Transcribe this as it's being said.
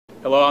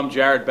Hello, I'm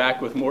Jared, back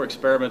with more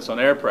experiments on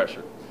air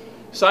pressure.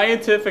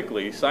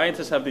 Scientifically,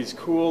 scientists have these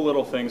cool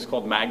little things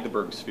called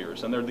Magdeburg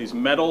spheres, and they're these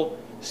metal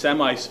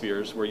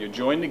semi-spheres where you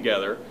join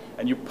together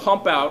and you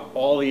pump out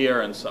all the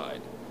air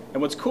inside.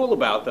 And what's cool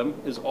about them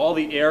is all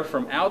the air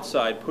from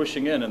outside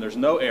pushing in, and there's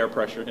no air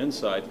pressure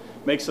inside,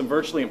 makes them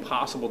virtually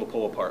impossible to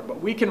pull apart.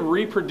 But we can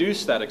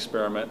reproduce that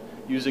experiment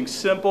using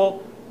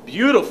simple,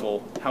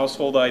 beautiful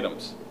household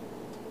items.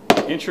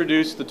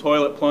 Introduce the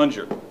toilet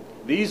plunger.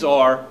 These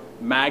are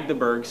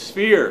Magdeburg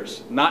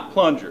spheres, not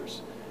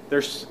plungers.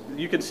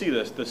 You can see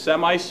this, the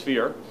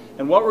semi-sphere.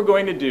 And what we're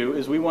going to do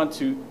is we want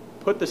to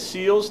put the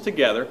seals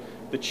together.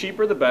 The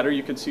cheaper the better.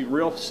 You can see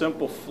real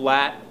simple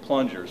flat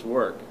plungers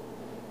work.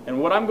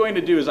 And what I'm going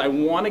to do is I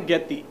want to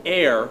get the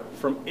air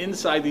from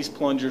inside these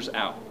plungers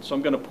out. So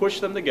I'm going to push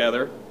them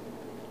together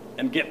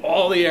and get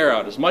all the air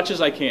out as much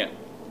as I can.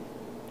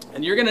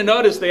 And you're going to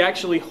notice they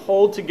actually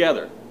hold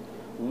together.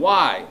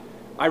 Why?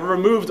 I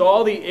removed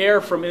all the air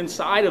from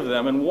inside of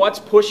them, and what's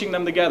pushing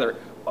them together?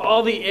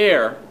 All the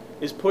air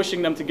is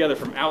pushing them together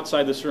from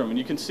outside this room. And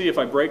you can see if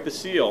I break the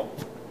seal,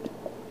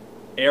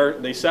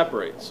 they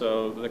separate.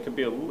 So that could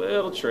be a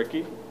little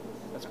tricky.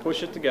 Let's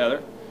push it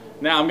together.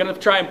 Now I'm going to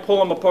try and pull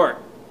them apart.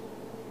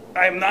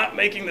 I'm not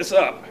making this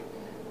up.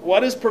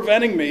 What is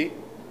preventing me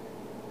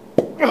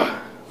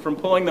from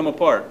pulling them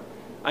apart?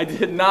 I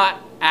did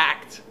not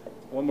act.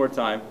 One more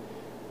time.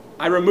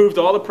 I removed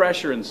all the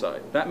pressure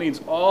inside. That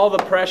means all the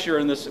pressure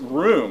in this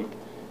room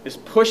is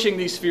pushing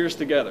these spheres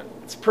together.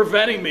 It's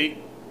preventing me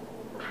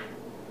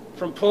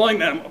from pulling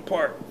them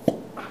apart.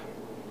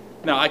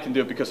 Now I can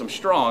do it because I'm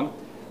strong,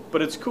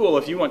 but it's cool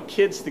if you want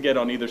kids to get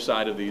on either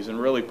side of these and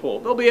really pull.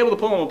 They'll be able to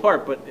pull them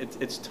apart, but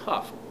it's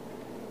tough.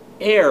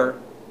 Air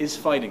is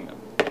fighting them.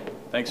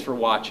 Thanks for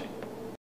watching.